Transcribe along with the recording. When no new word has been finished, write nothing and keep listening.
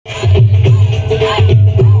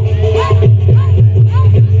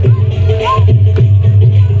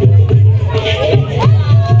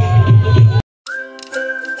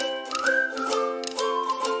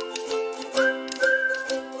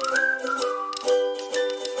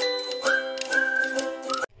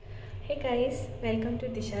Guys, welcome to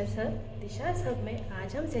Disha's hub. Disha's hub में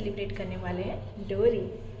आज हम सेलिब्रेट करने वाले हैं लोहरी।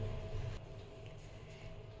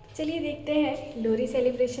 चलिए देखते हैं लोहरी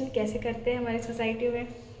सेलिब्रेशन कैसे करते हैं हमारी सोसाइटी में।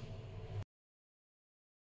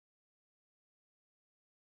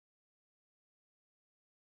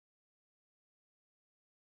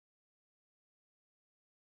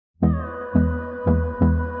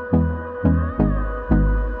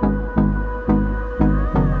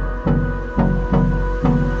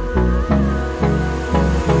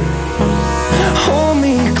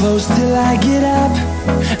 Close till I get up.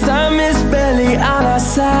 Time is barely on our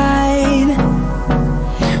side.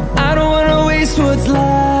 I don't wanna waste what's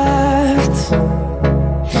left.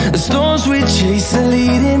 The storms we chase are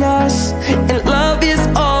leading us, and love is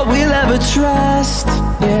all we'll ever trust.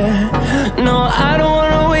 Yeah, no, I don't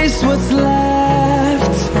wanna waste what's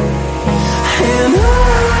left. And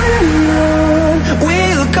on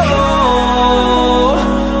we'll go,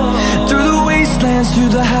 through the wastelands,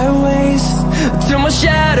 through the highways, till my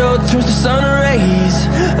shadow turns to sun rays.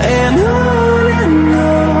 And on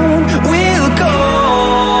we'll go,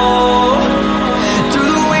 through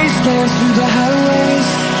the wastelands, through the highways,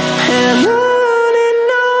 and on we'll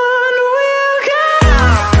go.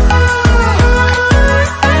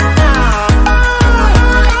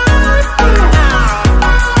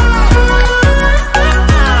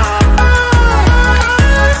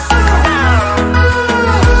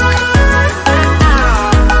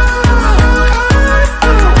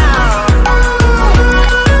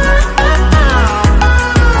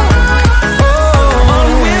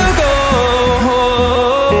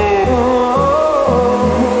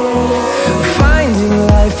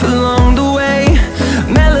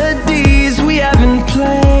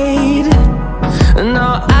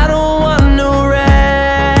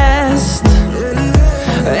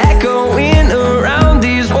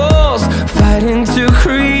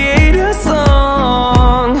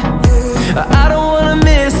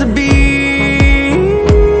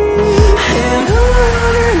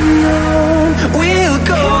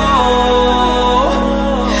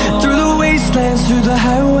 Through the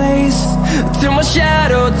highways, till my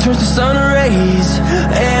shadow turns to sun rays.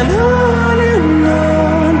 And on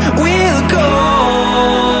we'll go,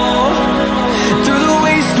 through the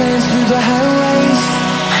wastelands, through the highways,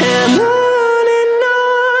 and on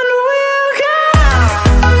we'll go.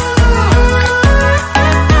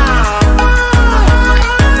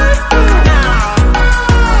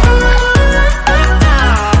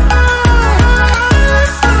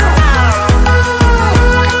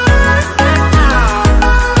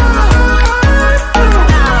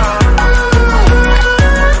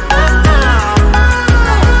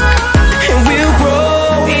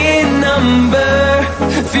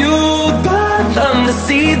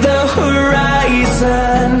 See the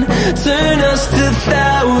horizon, turn us to thousands.